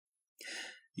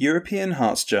European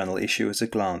Hearts Journal Issue at a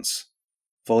Glance,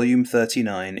 Volume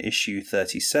 39, Issue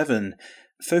 37,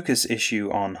 Focus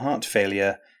Issue on Heart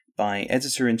Failure by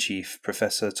Editor-in-Chief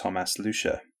Professor Thomas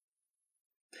Lüscher.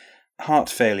 Heart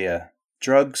Failure,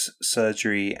 Drugs,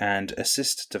 Surgery, and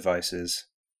Assist Devices.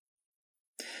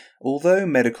 Although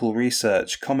medical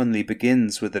research commonly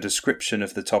begins with a description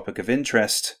of the topic of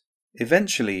interest,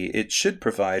 eventually it should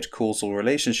provide causal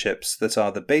relationships that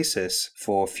are the basis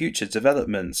for future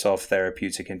developments of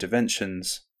therapeutic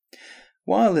interventions.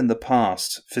 While in the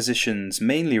past, physicians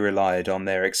mainly relied on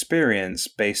their experience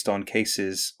based on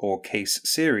cases or case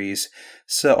series,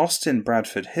 Sir Austin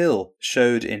Bradford Hill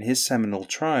showed in his seminal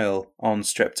trial on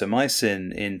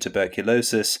streptomycin in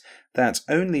tuberculosis that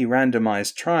only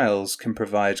randomized trials can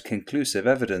provide conclusive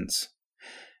evidence.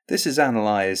 This is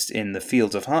analysed in the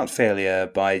field of heart failure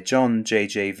by John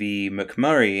J.J.V.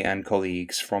 McMurray and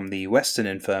colleagues from the Western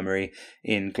Infirmary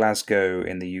in Glasgow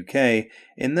in the UK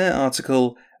in their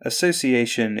article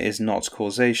Association is not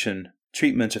causation.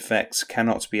 Treatment effects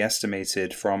cannot be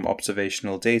estimated from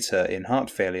observational data in heart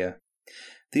failure.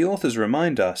 The authors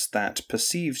remind us that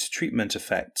perceived treatment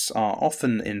effects are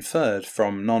often inferred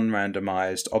from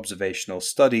non-randomized observational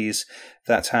studies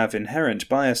that have inherent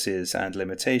biases and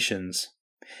limitations.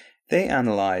 They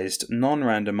analysed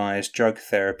non-randomized drug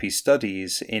therapy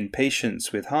studies in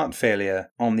patients with heart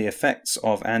failure on the effects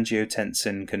of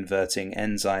angiotensin-converting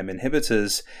enzyme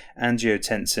inhibitors,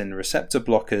 angiotensin receptor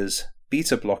blockers,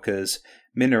 beta blockers,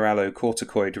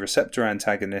 mineralocorticoid receptor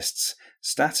antagonists,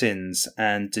 statins,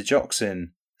 and digoxin,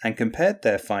 and compared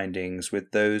their findings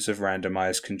with those of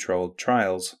randomized controlled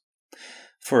trials.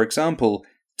 For example,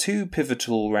 two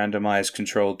pivotal randomized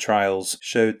controlled trials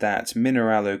showed that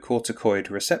mineralocorticoid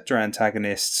receptor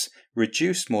antagonists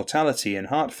reduced mortality in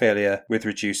heart failure with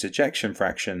reduced ejection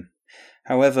fraction.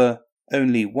 However,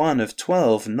 only one of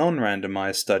 12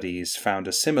 non-randomized studies found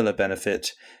a similar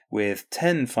benefit, with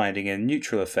 10 finding a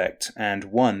neutral effect and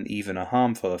 1 even a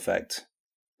harmful effect.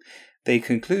 They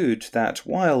conclude that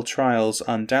while trials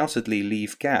undoubtedly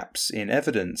leave gaps in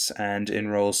evidence and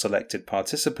enroll selected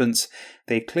participants,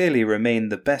 they clearly remain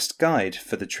the best guide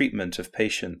for the treatment of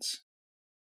patients.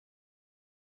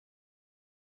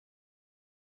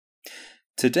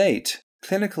 To date,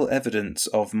 clinical evidence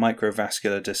of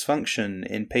microvascular dysfunction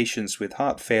in patients with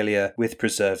heart failure with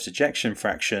preserved ejection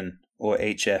fraction, or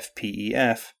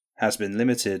HFpEF, has been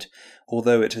limited,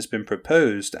 although it has been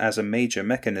proposed as a major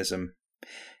mechanism.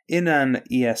 In an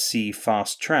ESC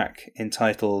fast track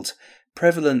entitled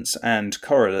Prevalence and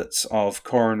Correlates of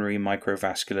Coronary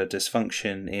Microvascular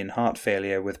Dysfunction in Heart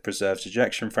Failure with Preserved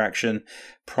Ejection Fraction,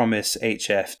 PROMISE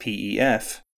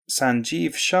HFpEF,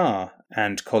 Sanjeev Shah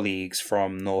and colleagues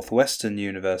from Northwestern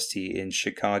University in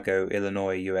Chicago,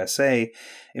 Illinois, USA,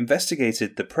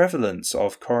 investigated the prevalence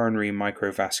of coronary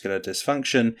microvascular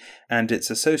dysfunction and its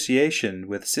association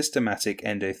with systematic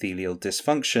endothelial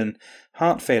dysfunction,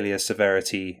 heart failure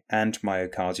severity, and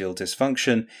myocardial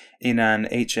dysfunction in an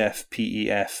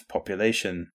HFpEF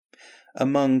population.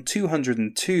 Among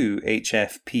 202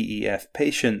 HFpEF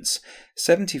patients,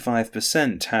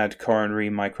 75% had coronary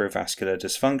microvascular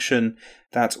dysfunction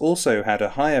that also had a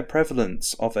higher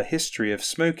prevalence of a history of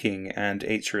smoking and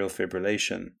atrial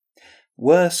fibrillation.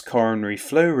 Worse coronary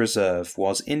flow reserve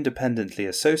was independently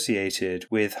associated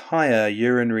with higher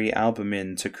urinary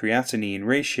albumin to creatinine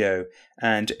ratio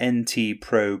and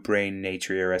NT-pro-brain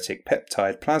natriuretic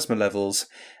peptide plasma levels,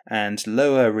 and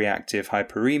lower reactive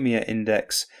hyperemia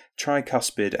index,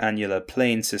 tricuspid annular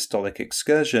plane systolic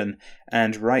excursion,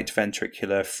 and right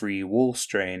ventricular free wall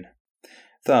strain.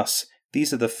 Thus,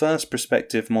 these are the first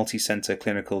prospective multicenter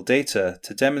clinical data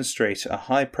to demonstrate a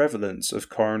high prevalence of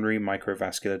coronary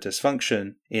microvascular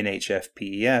dysfunction in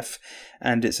HFpEF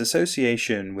and its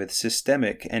association with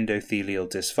systemic endothelial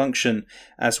dysfunction,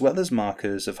 as well as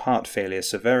markers of heart failure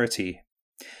severity.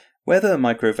 Whether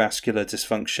microvascular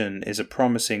dysfunction is a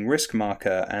promising risk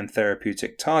marker and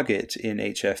therapeutic target in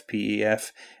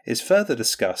HFpEF is further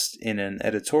discussed in an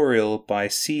editorial by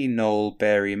C. Noel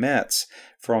Berry-Mertz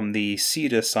from the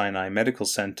Cedars-Sinai Medical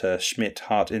Center Schmidt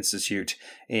Heart Institute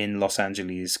in Los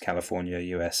Angeles, California,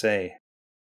 USA.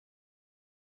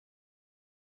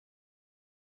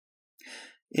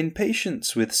 In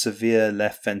patients with severe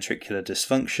left ventricular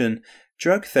dysfunction,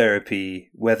 drug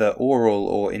therapy, whether oral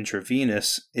or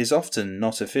intravenous, is often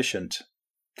not efficient.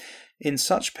 In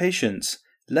such patients,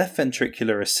 left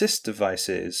ventricular assist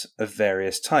devices of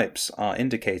various types are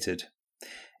indicated.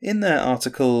 In their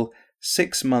article,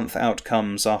 6-month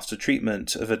outcomes after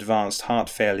treatment of advanced heart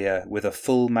failure with a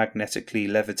full magnetically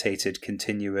levitated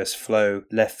continuous flow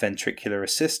left ventricular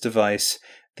assist device,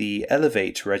 the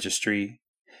ELEVATE registry,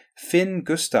 Finn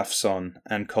Gustafsson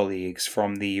and colleagues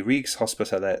from the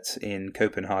Rigshospitalet in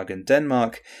Copenhagen,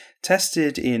 Denmark,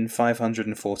 tested in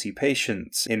 540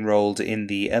 patients enrolled in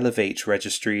the Elevate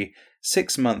registry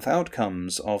 6-month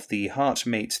outcomes of the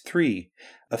HeartMate 3,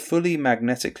 a fully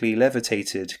magnetically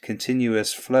levitated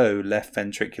continuous flow left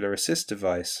ventricular assist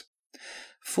device.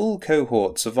 Full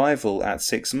cohort survival at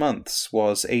 6 months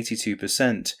was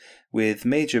 82%, with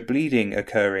major bleeding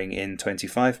occurring in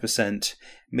 25%,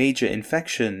 major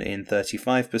infection in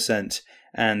 35%,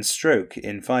 and stroke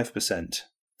in 5%.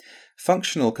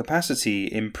 Functional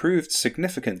capacity improved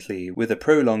significantly with a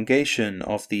prolongation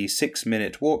of the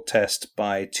 6-minute walk test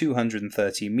by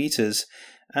 230 meters,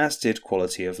 as did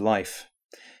quality of life.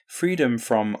 Freedom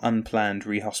from unplanned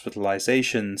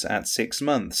rehospitalizations at 6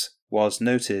 months was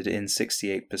noted in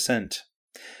 68%.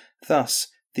 Thus,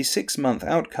 the 6-month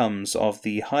outcomes of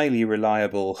the highly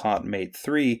reliable HeartMate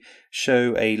 3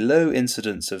 show a low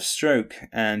incidence of stroke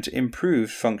and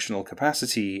improved functional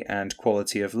capacity and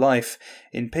quality of life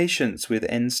in patients with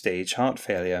end-stage heart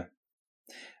failure.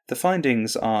 The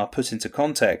findings are put into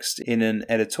context in an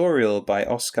editorial by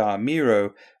Oscar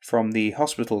Miro from the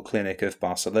Hospital Clinic of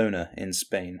Barcelona in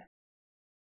Spain.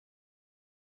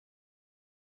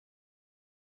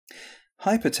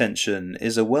 Hypertension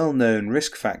is a well-known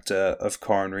risk factor of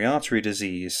coronary artery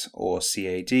disease, or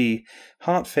CAD,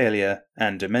 heart failure,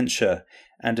 and dementia,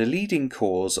 and a leading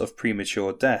cause of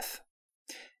premature death.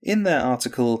 In their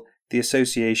article, The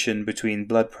Association Between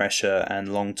Blood Pressure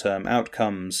and Long-Term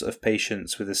Outcomes of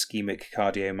Patients with Ischemic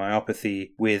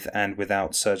Cardiomyopathy with and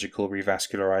Without Surgical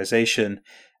Revascularization,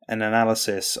 an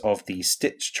analysis of the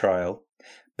STITCH trial,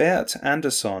 Bert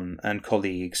Andersson and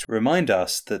colleagues remind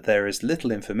us that there is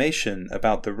little information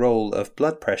about the role of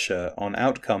blood pressure on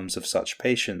outcomes of such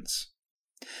patients.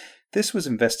 This was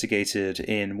investigated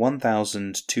in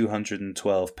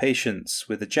 1,212 patients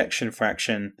with ejection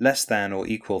fraction less than or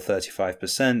equal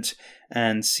 35%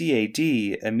 and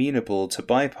CAD amenable to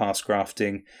bypass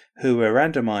grafting who were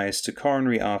randomized to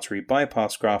coronary artery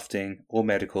bypass grafting or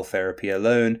medical therapy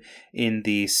alone in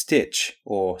the STITCH,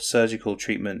 or Surgical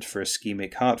Treatment for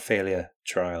Ischemic Heart Failure,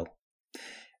 trial.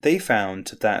 They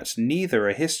found that neither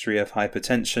a history of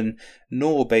hypertension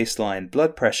nor baseline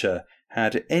blood pressure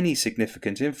had any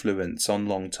significant influence on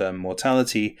long-term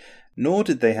mortality, nor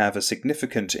did they have a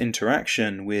significant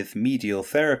interaction with medial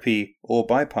therapy or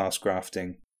bypass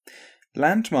grafting.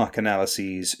 Landmark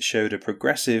analyses showed a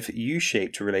progressive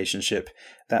U-shaped relationship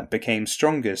that became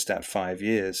strongest at 5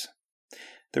 years.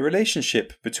 The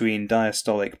relationship between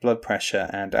diastolic blood pressure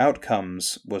and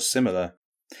outcomes was similar.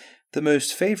 The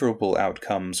most favorable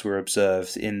outcomes were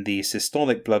observed in the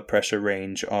systolic blood pressure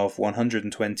range of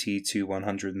 120 to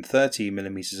 130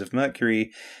 mm of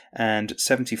mercury and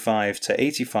 75 to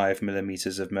 85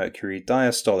 mm of mercury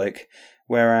diastolic,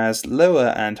 whereas lower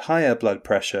and higher blood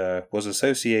pressure was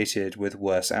associated with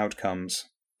worse outcomes.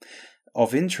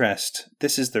 Of interest,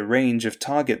 this is the range of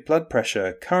target blood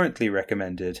pressure currently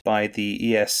recommended by the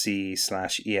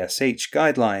ESC/ESH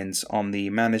guidelines on the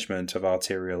management of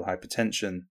arterial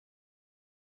hypertension.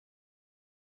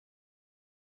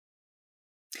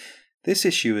 This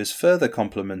issue is further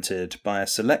complemented by a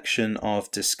selection of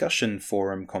discussion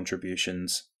forum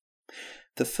contributions.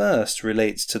 The first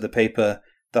relates to the paper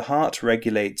The Heart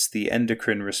Regulates the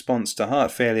Endocrine Response to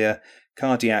Heart Failure,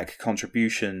 Cardiac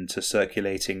Contribution to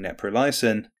Circulating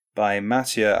Neprilysin by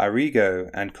Mathieu Arrigo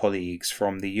and colleagues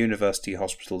from the University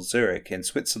Hospital Zurich in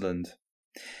Switzerland.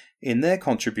 In their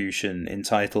contribution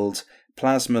entitled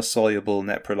Plasma-soluble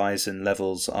neprilysin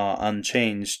levels are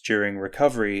unchanged during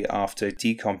recovery after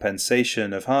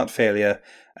decompensation of heart failure,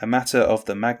 a matter of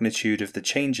the magnitude of the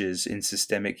changes in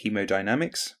systemic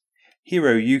hemodynamics,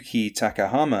 Hiroyuki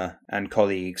Takahama and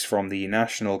colleagues from the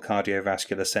National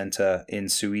Cardiovascular Center in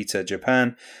Suita,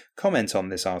 Japan, comment on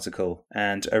this article,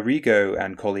 and Arrigo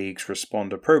and colleagues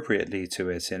respond appropriately to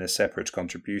it in a separate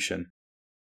contribution.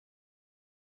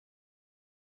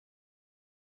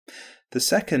 The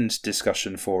second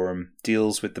discussion forum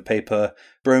deals with the paper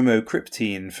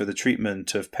Bromocriptine for the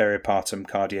Treatment of Peripartum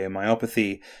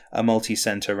Cardiomyopathy, a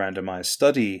multi-center randomized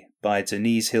study by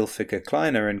Denise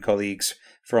Hilfiger-Kleiner and colleagues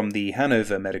from the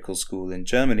Hanover Medical School in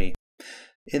Germany.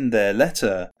 In their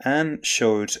letter, Anne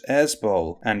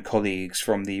Schode-Ersbol and colleagues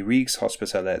from the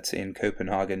Rigshospitalet in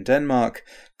Copenhagen, Denmark,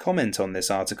 comment on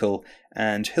this article,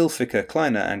 and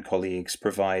Hilfiger-Kleiner and colleagues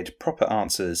provide proper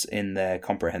answers in their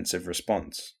comprehensive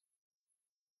response.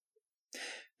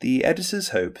 The editors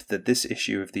hope that this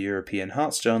issue of the European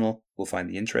Hearts Journal will find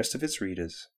the interest of its readers.